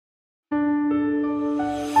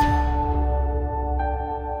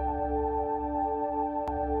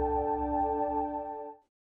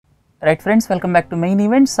Right friends, welcome back to main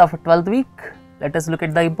events of 12th week. Let us look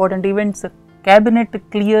at the important events. Cabinet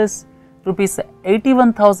clears rupees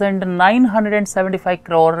 81,975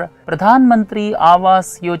 crore Pradhan Mantri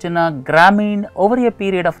Awas Yojana Gramin over a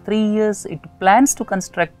period of 3 years. It plans to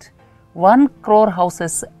construct 1 crore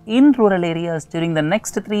houses in rural areas during the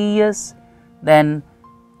next 3 years. Then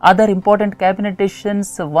other important cabinet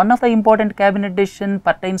decisions. One of the important cabinet decision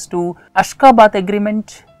pertains to Ashgabat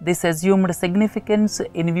agreement. This assumed significance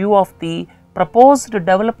in view of the proposed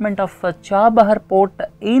development of Chabahar port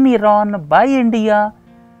in Iran by India.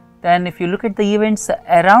 Then if you look at the events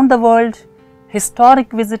around the world,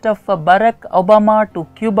 historic visit of Barack Obama to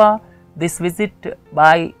Cuba. This visit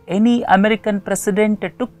by any American president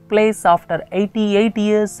took place after 88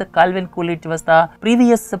 years. Calvin Coolidge was the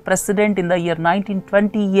previous president in the year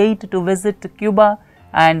 1928 to visit Cuba,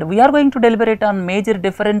 and we are going to deliberate on major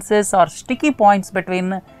differences or sticky points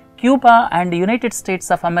between Cuba and the United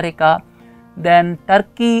States of America. Then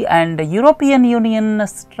Turkey and European Union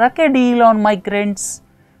struck a deal on migrants.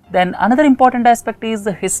 Then another important aspect is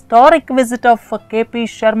the historic visit of KP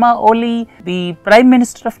Sharma Oli, the Prime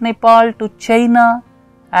Minister of Nepal, to China,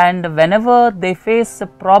 and whenever they face a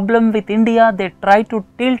problem with India, they try to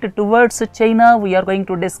tilt towards China. We are going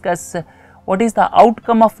to discuss what is the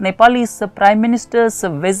outcome of Nepalese Prime Minister's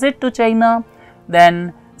visit to China.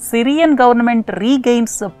 Then Syrian government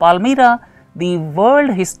regains Palmyra, the world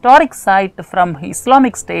historic site from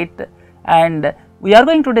Islamic State, and we are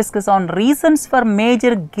going to discuss on reasons for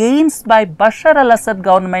major gains by Bashar al-Assad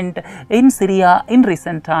government in Syria in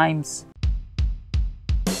recent times.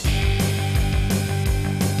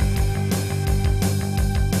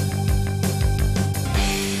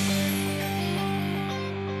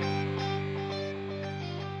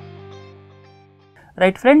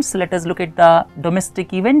 Right friends, let us look at the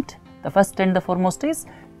domestic event. The first and the foremost is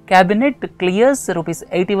Cabinet clears rupees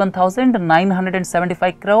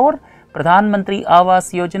 81,975 crore Pradhan Mantri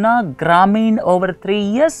Awas Yojana Gramin over 3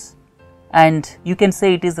 years, and you can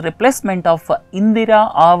say it is replacement of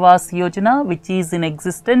Indira Awas Yojana, which is in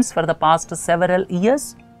existence for the past several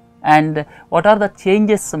years. And what are the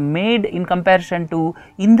changes made in comparison to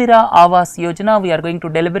Indira Awas Yojana? We are going to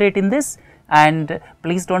deliberate in this, and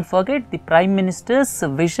please don't forget the Prime Minister's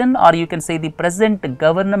vision, or you can say the present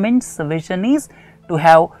government's vision is to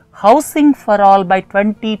have housing for all by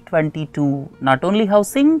 2022. Not only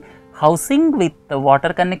housing with the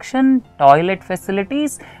water connection, toilet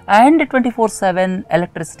facilities and 24/7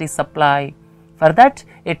 electricity supply. For that,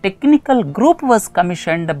 a technical group was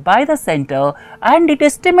commissioned by the centre, and it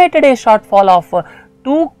estimated a shortfall of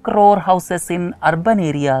 2 crore houses in urban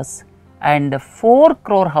areas and 4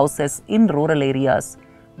 crore houses in rural areas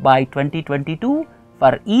by 2022.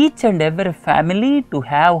 For each and every family to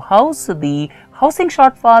have house, the housing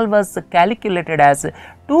shortfall was calculated as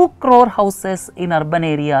 2 crore houses in urban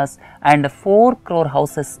areas and 4 crore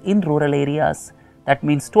houses in rural areas. That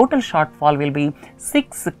means total shortfall will be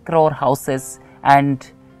 6 crore houses, and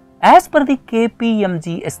as per the KPMG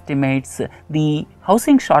estimates, the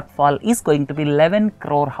housing shortfall is going to be 11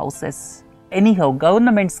 crore houses. Anyhow,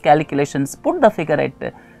 government's calculations put the figure at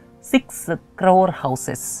 6 crore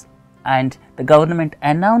houses, and the government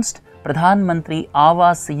announced Pradhan Mantri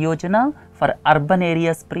Awas Yojana for urban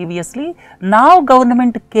areas previously. Now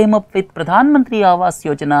government came up with Pradhan Mantri Awas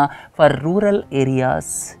Yojana for rural areas.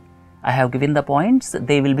 I have given the points.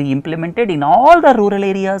 They will be implemented in all the rural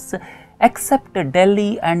areas except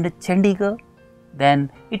Delhi and Chandigarh. Then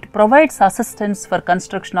it provides assistance for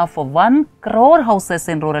construction of 1 crore houses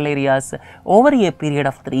in rural areas over a period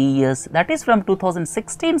of 3 years, that is from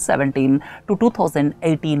 2016-17 to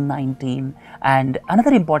 2018-19. And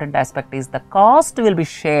another important aspect is the cost will be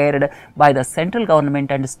shared by the central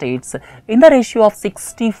government and states in the ratio of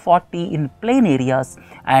 60-40 in plain areas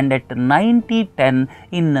and at 90-10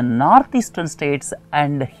 in northeastern states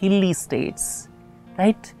and hilly states,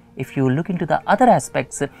 right? If you look into the other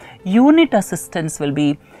aspects, unit assistance will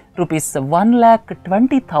be rupees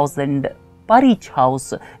 1,20,000 per each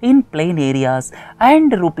house in plain areas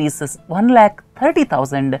and rupees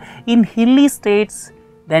 1,30,000 in hilly states,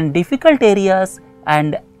 then difficult areas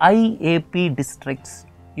and IAP districts.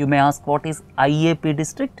 You may ask, what is IAP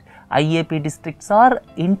district? IAP districts are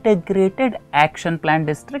integrated action plan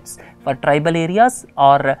districts for tribal areas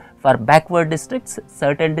or for backward districts.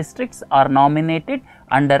 Certain districts are nominated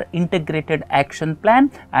under integrated action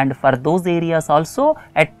plan, and for those areas also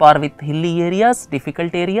at par with hilly areas,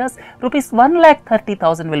 difficult areas, rupees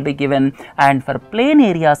 1,30,000 will be given, and for plain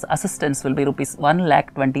areas assistance will be rupees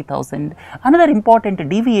 1,20,000. Another important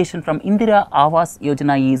deviation from Indira Awas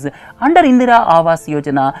Yojana is, under Indira Awas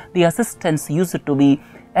Yojana the assistance used to be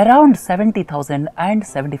around 70,000 and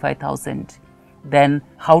 75,000. Then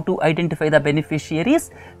how to identify the beneficiaries?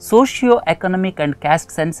 Socio-economic and caste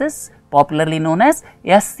census, popularly known as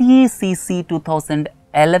SECC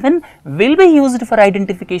 2011, will be used for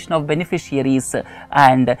identification of beneficiaries,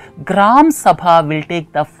 and Gram Sabha will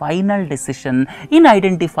take the final decision in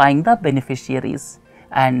identifying the beneficiaries.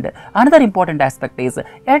 And another important aspect is,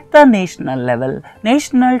 at the national level,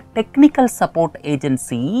 National Technical Support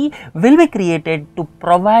Agency will be created to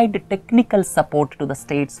provide technical support to the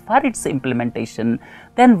states for its implementation.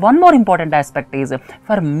 Then one more important aspect is,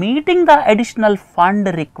 for meeting the additional fund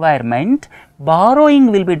requirement,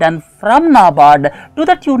 borrowing will be done from NABARD to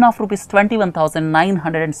the tune of rupees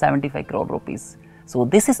 21,975 crore rupees. So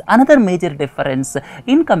this is another major difference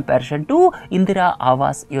in comparison to Indira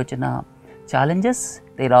Awas Yojana. Challenges: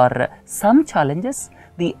 there are some challenges.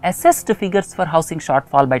 The assessed figures for housing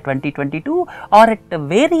shortfall by 2022 are at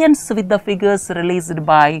variance with the figures released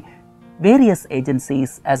by various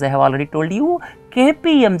agencies. As I have already told you,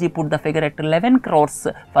 KPMG put the figure at 11 crores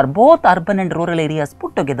for both urban and rural areas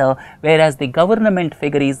put together, whereas the government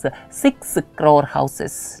figure is 6 crore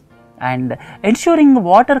houses. And ensuring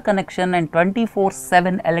water connection and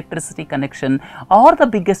 24/7 electricity connection are the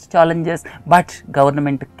biggest challenges, but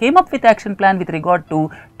government came up with action plan with regard to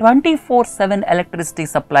 24/7 electricity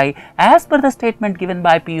supply. As per the statement given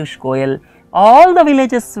by Piyush Goyal, all the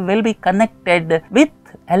villages will be connected with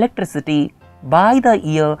electricity by the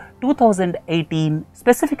year 2018,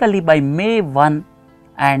 specifically by May 1.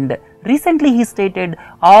 And recently he stated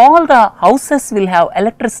all the houses will have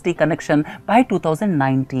electricity connection by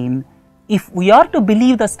 2019. If we are to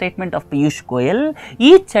believe the statement of Piyush Goyal,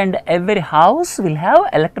 each and every house will have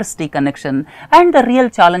electricity connection, and the real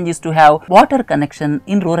challenge is to have water connection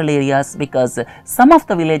in rural areas, because some of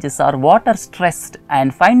the villages are water stressed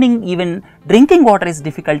and finding even drinking water is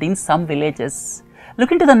difficult in some villages.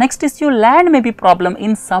 Look into the next issue: land may be problem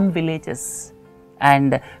in some villages,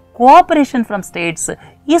 and cooperation from states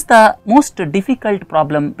is the most difficult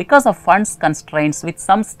problem because of funds constraints with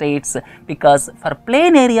some states, because for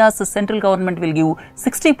plain areas central government will give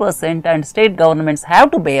 60% and state governments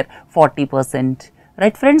have to bear 40%.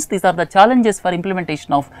 Right friends, these are the challenges for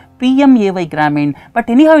implementation of PMAY Gramin, but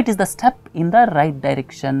anyhow it is the step in the right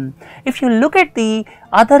direction. If you look at the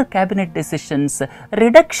other cabinet decisions,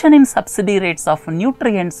 reduction in subsidy rates of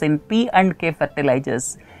nutrients in P and K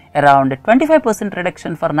fertilizers, around 25%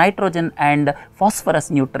 reduction for nitrogen and phosphorus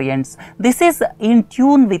nutrients. This is in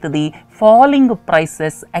tune with the falling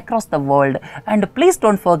prices across the world. And please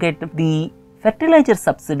don't forget, the fertilizer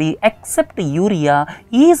subsidy except urea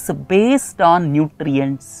is based on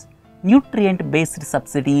nutrients. Nutrient based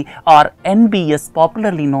subsidy, or NBS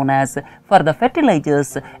popularly known as, for the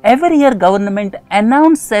fertilizers. Every year government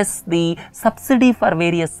announces the subsidy for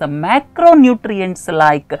various macronutrients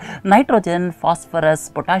like nitrogen, phosphorus,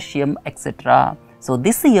 potassium, etc. So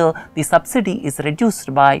this year the subsidy is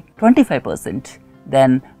reduced by 25%.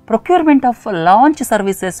 Then procurement of launch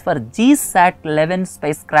services for GSAT-11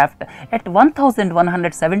 spacecraft at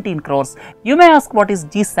 1,117 crores. You may ask, what is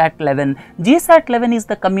GSAT-11? GSAT-11 is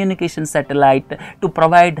the communication satellite to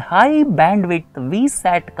provide high bandwidth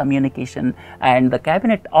VSAT communication, and the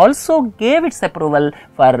cabinet also gave its approval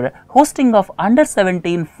for hosting of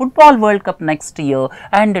Under-17 Football World Cup next year,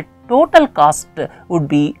 and total cost would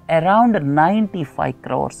be around 95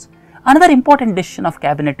 crores. Another important decision of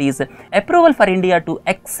cabinet is approval for India to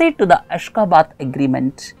accede to the Ashgabat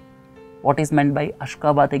Agreement. What is meant by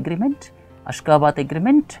Ashgabat Agreement? Ashgabat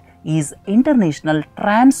Agreement is international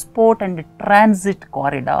transport and transit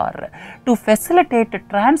corridor to facilitate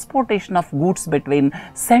transportation of goods between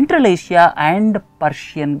Central Asia and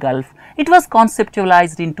Persian Gulf. It was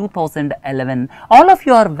conceptualized in 2011. All of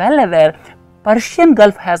you are well aware, Persian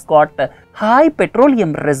Gulf has got high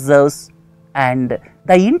petroleum reserves, and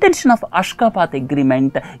the intention of Ashgabat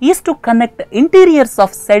Agreement is to connect interiors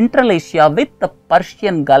of Central Asia with the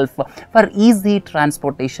Persian Gulf for easy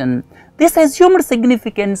transportation. This assumed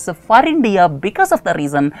significance for India because of the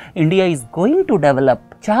reason India is going to develop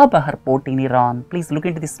Chabahar port in Iran. Please look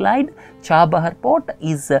into this slide. Chabahar port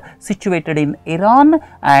is situated in Iran,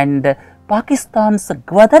 and Pakistan's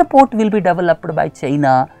Gwadar port will be developed by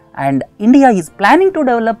China, and India is planning to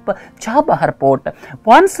develop Chabahar port.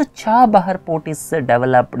 Once Chabahar port is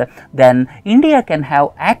developed, then India can have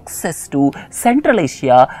access to Central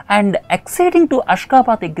Asia, and acceding to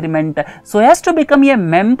Ashgabat Agreement so as to become a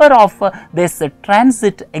member of this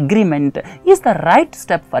transit agreement is the right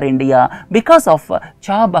step for India because of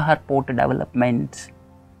Chabahar port development.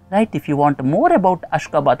 Right, if you want more about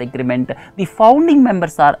Ashgabat Agreement, the founding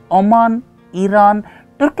members are Oman, Iran,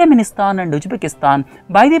 Turkmenistan and Uzbekistan.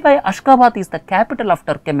 By the way, Ashgabat is the capital of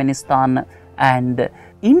Turkmenistan, and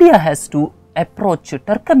India has to approach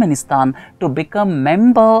Turkmenistan to become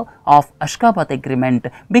member of Ashgabat agreement,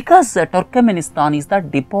 because Turkmenistan is the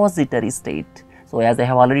depository state. So, as I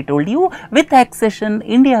have already told you, with accession,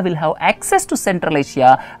 India will have access to Central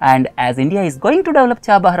Asia, and as India is going to develop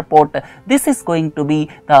Chabahar port, this is going to be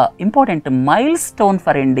the important milestone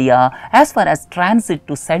for India as far as transit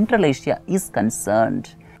to Central Asia is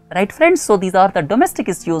concerned. Right friends, so these are the domestic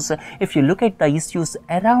issues if you look at the issues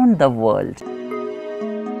around the world.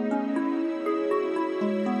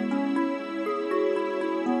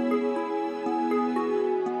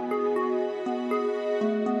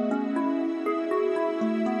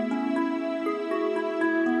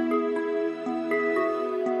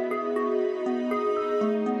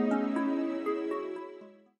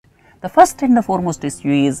 The first and the foremost issue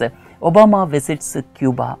is Obama visits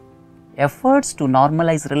Cuba. Efforts to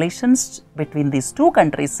normalize relations between these two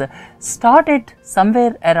countries started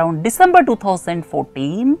somewhere around December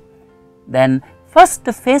 2014. Then first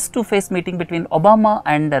face-to-face meeting between Obama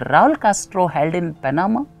and Raul Castro held in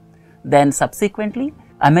Panama. Then subsequently,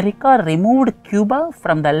 America removed Cuba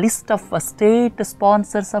from the list of state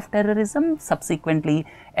sponsors of terrorism. Subsequently,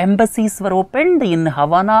 embassies were opened in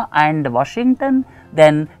Havana and Washington.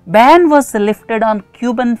 Then ban was lifted on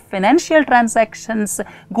Cuban financial transactions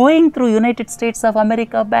going through United States of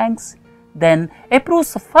America banks. Then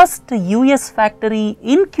approves first US factory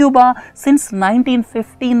in Cuba since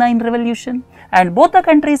 1959 revolution, and both the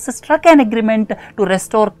countries struck an agreement to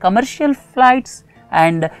restore commercial flights,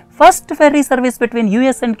 and first ferry service between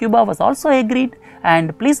US and Cuba was also agreed.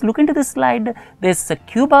 And please look into this slide. This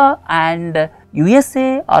Cuba and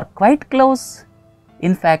USA are quite close.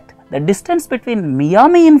 In fact, the distance between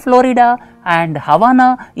Miami in Florida and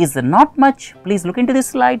Havana is not much. Please look into this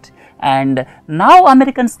slide. And now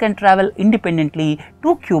Americans can travel independently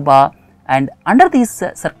to Cuba, and under these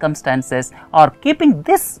circumstances, or keeping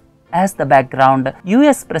this as the background,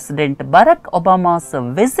 US President Barack Obama's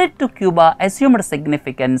visit to Cuba assumed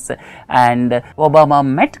significance, and Obama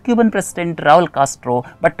met Cuban President Raul Castro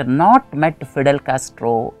but not met Fidel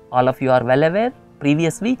Castro. All of you are well aware,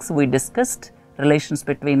 previous weeks we discussed relations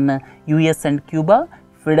between US and Cuba.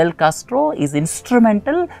 Fidel Castro is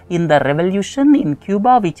instrumental in the revolution in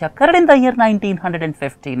Cuba which occurred in the year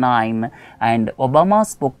 1959, and Obama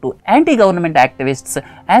spoke to anti-government activists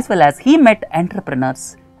as well as he met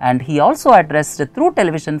entrepreneurs. And he also addressed through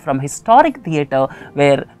television from historic theatre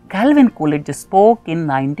where Calvin Coolidge spoke in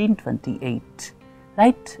 1928.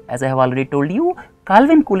 Right, as I have already told you,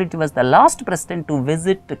 Calvin Coolidge was the last president to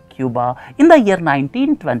visit Cuba in the year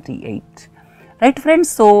 1928. Right friends,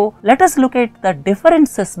 so let us look at the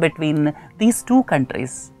differences between these two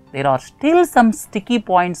countries. There are still some sticky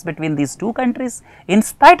points between these two countries in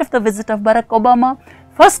spite of the visit of Barack Obama.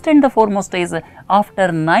 First and the foremost is, after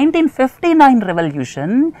 1959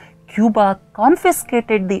 revolution, Cuba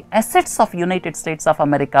confiscated the assets of United States of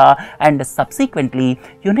America, and subsequently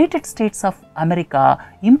United States of America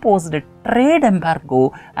imposed a trade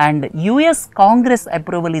embargo, and US Congress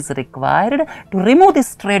approval is required to remove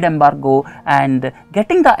this trade embargo, and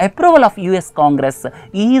getting the approval of US Congress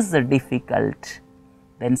is difficult.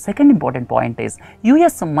 Then second important point is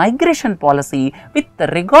US migration policy with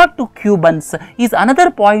regard to Cubans is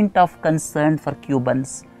another point of concern for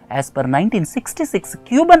Cubans. As per 1966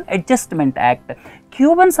 Cuban Adjustment Act,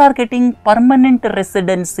 Cubans are getting permanent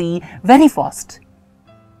residency very fast.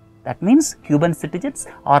 That means Cuban citizens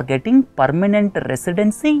are getting permanent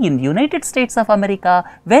residency in United States of America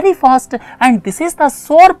very fast, and this is the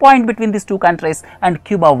sore point between these two countries, and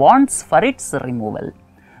Cuba wants for its removal.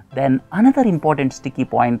 Then another important sticky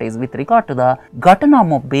point is with regard to the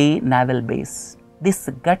Guantanamo Bay Naval Base. This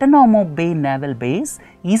Guantanamo Bay Naval Base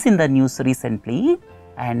is in the news recently,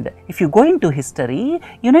 and if you go into history,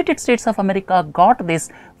 United States of America got this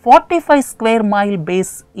 45 square mile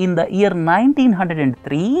base in the year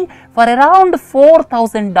 1903 for around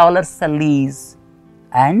 $4,000 a lease,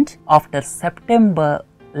 and after September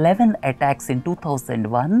 11 attacks in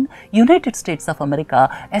 2001, United States of America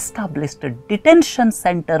established a detention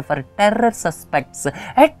center for terror suspects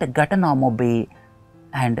at Guantanamo Bay.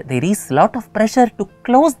 And there is a lot of pressure to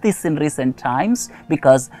close this in recent times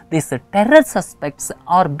because these terror suspects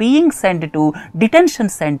are being sent to detention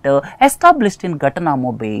center established in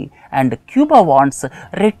Guantanamo Bay, and Cuba wants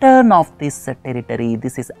return of this territory.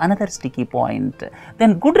 This is another sticky point.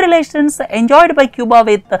 Then good relations enjoyed by Cuba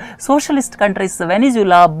with socialist countries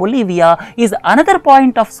Venezuela, Bolivia is another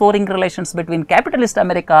point of soaring relations between capitalist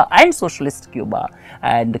America and socialist Cuba.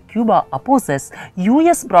 And Cuba opposes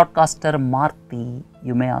US broadcaster Marti.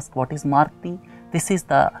 You may ask, what is Marti? this is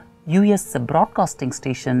the US broadcasting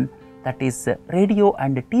station, that is radio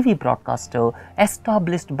and TV broadcaster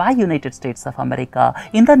established by United States of America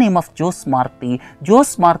in the name of Jose Marti.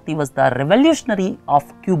 Jose Marti was the revolutionary of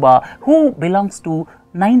Cuba who belongs to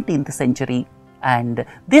 19th century, and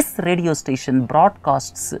this radio station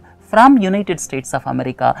broadcasts from United States of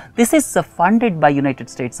America. This is funded by United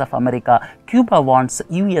States of America. Cuba wants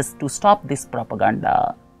US to stop this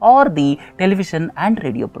propaganda or the television and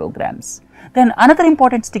radio programs. Then another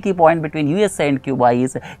important sticky point between USA and Cuba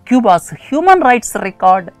is Cuba's human rights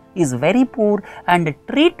record is very poor, and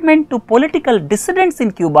treatment to political dissidents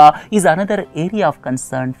in Cuba is another area of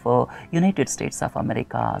concern for United States of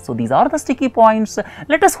America. So these are the sticky points.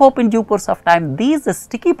 Let us hope in due course of time these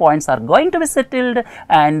sticky points are going to be settled,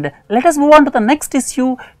 and let us move on to the next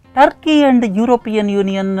issue. Turkey and European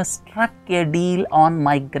Union struck a deal on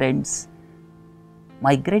migrants.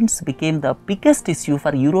 Migrants became the biggest issue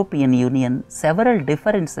for European Union. Several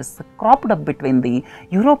differences cropped up between the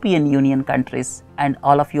European Union countries, and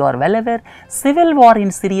all of you are well aware, civil war in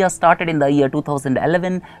Syria started in the year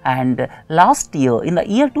 2011, and last year in the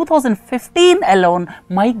year 2015 alone,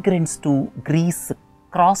 migrants to Greece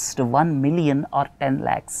crossed 1 million or 10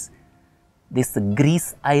 lakhs. These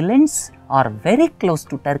Greece islands are very close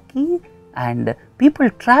to Turkey, and people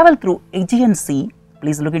travel through Aegean Sea.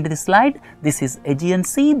 Please look into this slide. This is Aegean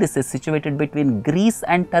Sea. This is situated between Greece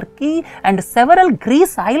and Turkey, and several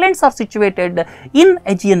Greece islands are situated in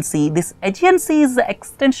Aegean Sea. This Aegean Sea is the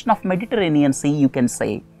extension of Mediterranean Sea, you can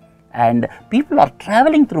say. And people are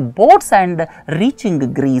traveling through boats and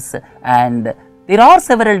reaching Greece, and there are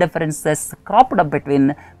several differences cropped up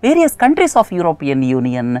between various countries of European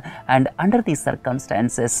Union, and under these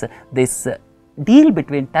circumstances, this deal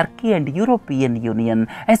between Turkey and European Union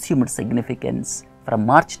assumed significance. From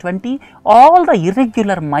March 20, all the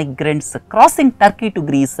irregular migrants crossing Turkey to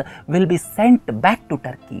Greece will be sent back to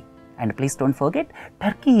Turkey. And please don't forget,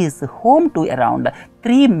 Turkey is home to around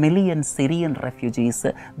 3 million Syrian refugees,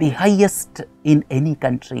 the highest in any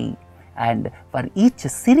country. And for each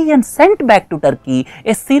Syrian sent back to Turkey,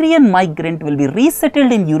 a Syrian migrant will be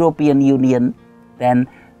resettled in European Union. Then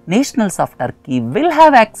nationals of Turkey will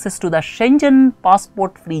have access to the Schengen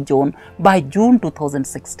passport-free zone by June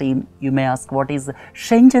 2016. You may ask, what is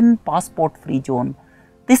Schengen passport-free zone?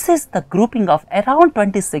 This is the grouping of around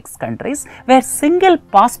 26 countries where single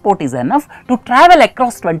passport is enough to travel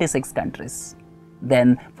across 26 countries.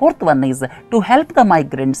 Then fourth one is to help the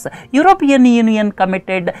migrants. European Union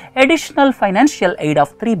committed additional financial aid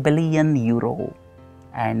of 3 billion euro.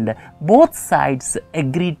 And both sides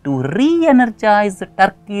agreed to re-energize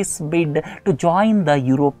Turkey's bid to join the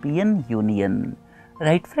European Union.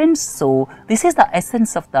 Right, friends? So this is the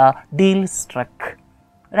essence of the deal struck.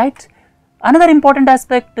 Right? Another important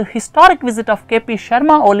aspect, historic visit of KP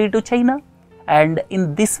Sharma Oli to China. And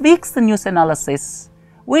in this week's news analysis,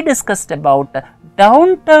 we discussed about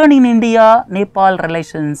downturn in India-Nepal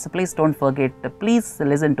relations. Please don't forget, please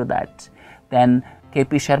listen to that. Then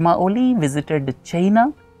KP Sharma Oli visited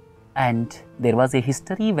China, and there was a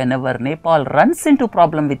history whenever Nepal runs into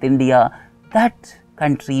problem with India, that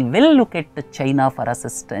country will look at China for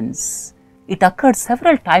assistance. It occurred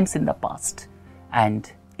several times in the past, and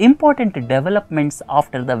important developments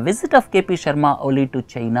after the visit of KP Sharma Oli to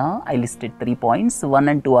China, I listed 3 points. 1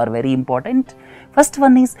 and 2 are very important. First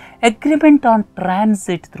one is agreement on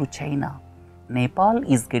transit through China. Nepal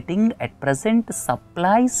is getting at present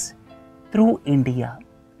supplies through India.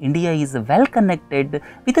 India is well connected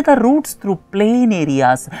with the routes through plain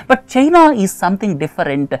areas, but China is something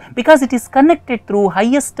different because it is connected through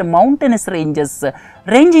highest mountainous ranges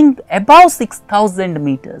ranging above 6,000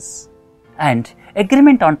 meters. And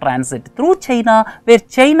agreement on transit through China, where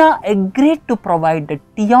China agreed to provide the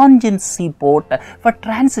Tianjin seaport for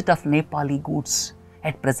transit of Nepali goods.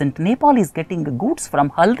 At present, Nepal is getting goods from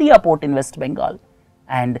Haldia port in West Bengal.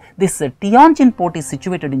 And this Tianjin port is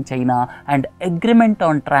situated in China, and agreement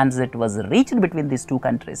on transit was reached between these two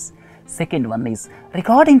countries. Second one is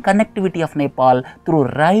regarding connectivity of Nepal through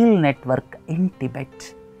rail network in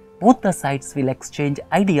Tibet. Both the sides will exchange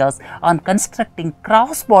ideas on constructing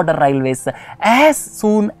cross-border railways as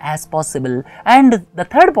soon as possible. And the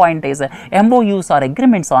third point is MOUs or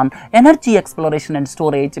agreements on energy exploration and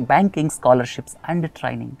storage, banking, scholarships and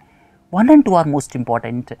training. 1 and 2 are most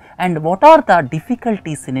important, and what are the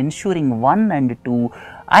difficulties in ensuring 1 and 2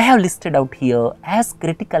 I have listed out here as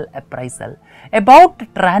critical appraisal. About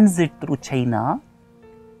transit through China,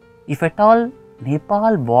 if at all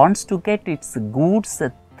Nepal wants to get its goods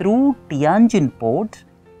through Tianjin port,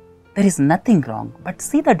 There is nothing wrong, but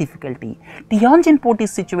see the difficulty. Tianjin port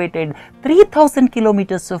is situated 3000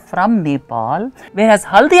 kilometers from Nepal, whereas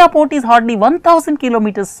Haldia port is hardly 1000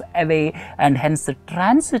 kilometers away, and hence the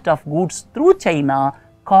transit of goods through China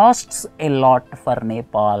costs a lot for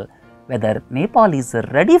Nepal. Whether Nepal is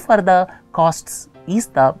ready for the costs is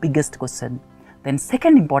the biggest question. Then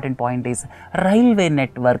second important point is railway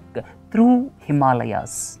network through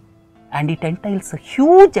Himalayas, and it entails a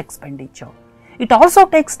huge expenditure. It also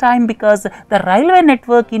takes time because the railway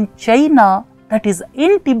network in China, that is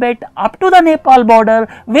in Tibet up to the Nepal border,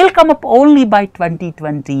 will come up only by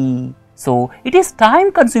 2020. So it is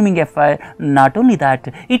time consuming effort. Not only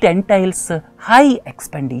that, it entails high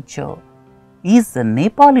expenditure. Is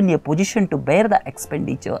Nepal in a position to bear the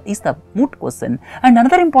expenditure is the moot question. And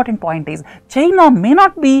another important point is China may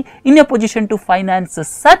not be in a position to finance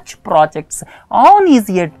such projects on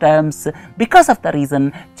easier terms because of the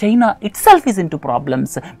reason China itself is into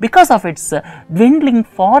problems because of its dwindling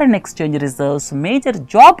foreign exchange reserves, major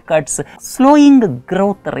job cuts, slowing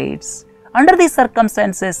growth rates. Under these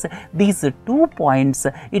circumstances, these 2 points,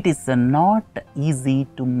 it is not easy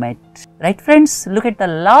to meet. Right friends, look at the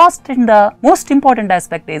last and the most important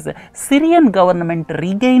aspect is Syrian government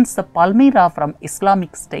regains Palmyra from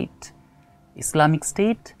Islamic State. Islamic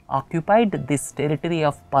State occupied this territory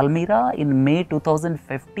of Palmyra in May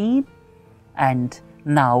 2015, and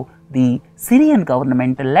now the Syrian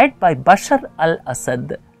government led by Bashar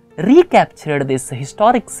al-Assad recaptured this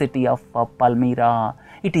historic city of Palmyra.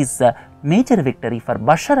 It is a major victory for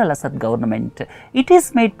Bashar al-Assad government. It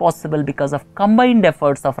is made possible because of combined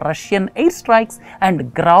efforts of Russian airstrikes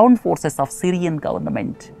and ground forces of Syrian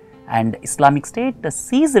government. And Islamic State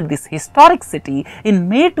seized this historic city in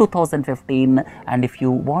May 2015. And if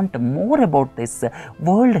you want more about this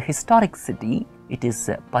world historic city, it is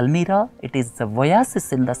Palmyra. It is the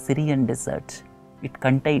oasis in the Syrian desert. It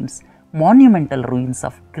contains monumental ruins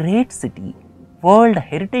of great city, World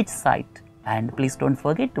Heritage Site. And please don't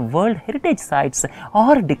forget, World Heritage Sites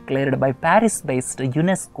are declared by Paris-based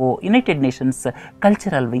UNESCO United Nations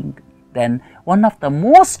Cultural Wing. Then one of the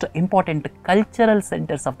most important cultural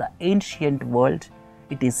centers of the ancient world,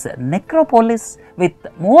 it is necropolis with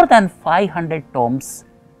more than 500 tombs.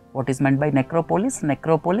 What is meant by necropolis?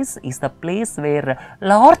 Necropolis is the place where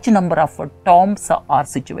large number of tombs are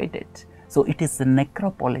situated. So it is a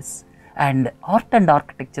necropolis. And art and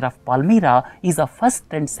architecture of Palmyra is of 1st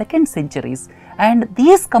and 2nd centuries, and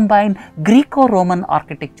these combine Greco-Roman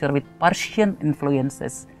architecture with Persian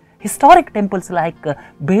influences. Historic temples like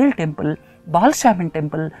Baal Temple, Baal Shaman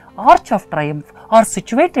Temple, Arch of Triumph are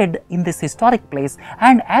situated in this historic place,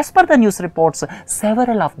 and as per the news reports,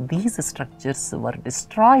 several of these structures were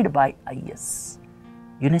destroyed by IS.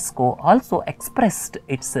 UNESCO also expressed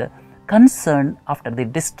its concern after the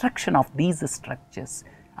destruction of these structures.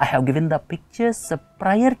 I have given the pictures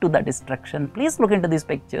prior to the destruction. Please look into these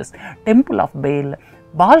pictures. Temple of Baal,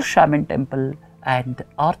 Baal Shaman Temple, and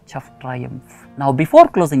Arch of Triumph. Now, before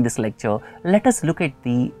closing this lecture, let us look at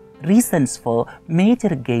the reasons for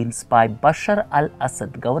major gains by Bashar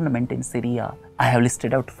al-Assad government in Syria. I have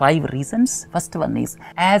listed out 5 reasons. First one is,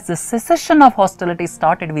 as the cessation of hostilities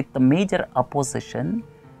started with the major opposition,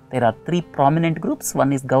 there are 3 prominent groups.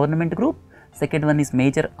 One is government group, second one is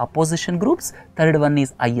major opposition groups, third one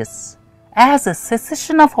is IS. As a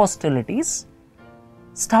cessation of hostilities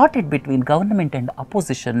started between government and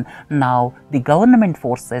opposition, now the government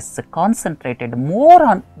forces concentrated more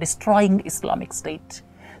on destroying Islamic State.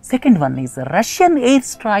 Second one is Russian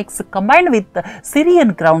airstrikes combined with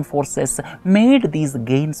Syrian ground forces made these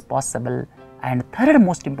gains possible. And third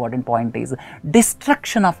most important point is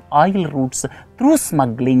destruction of oil routes through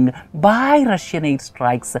smuggling by Russian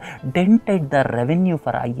airstrikes dented the revenue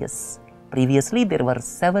for IS. Previously, there were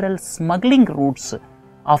several smuggling routes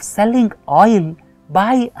of selling oil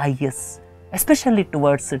by IS, especially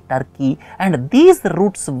towards Turkey, and these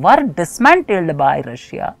routes were dismantled by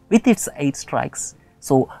Russia with its airstrikes.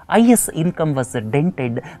 So IS income was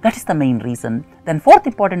dented. That is the main reason. Then fourth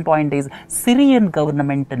important point is Syrian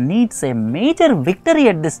government needs a major victory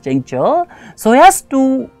at this juncture so as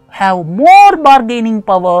to have more bargaining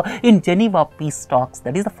power in Geneva peace talks.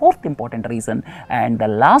 That is the fourth important reason. And the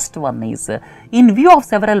last one is, in view of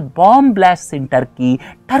several bomb blasts in Turkey,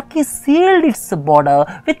 Turkey sealed its border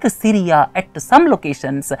with Syria at some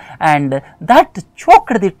locations, and that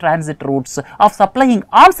choked the transit routes of supplying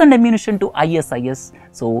arms and ammunition to ISIS.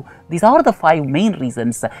 So these are the 5 main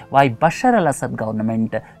reasons why Bashar al-Assad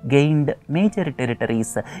government gained major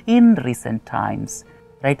territories in recent times.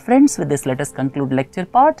 Right friends, with this let us conclude lecture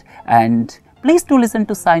part, and Please do listen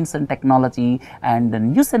to Science and Technology and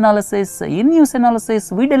News Analysis. In News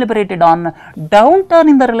Analysis, we deliberated on downturn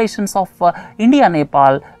in the relations of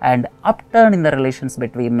India-Nepal and upturn in the relations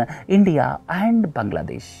between India and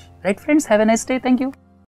Bangladesh. Right friends, have a nice day. Thank you.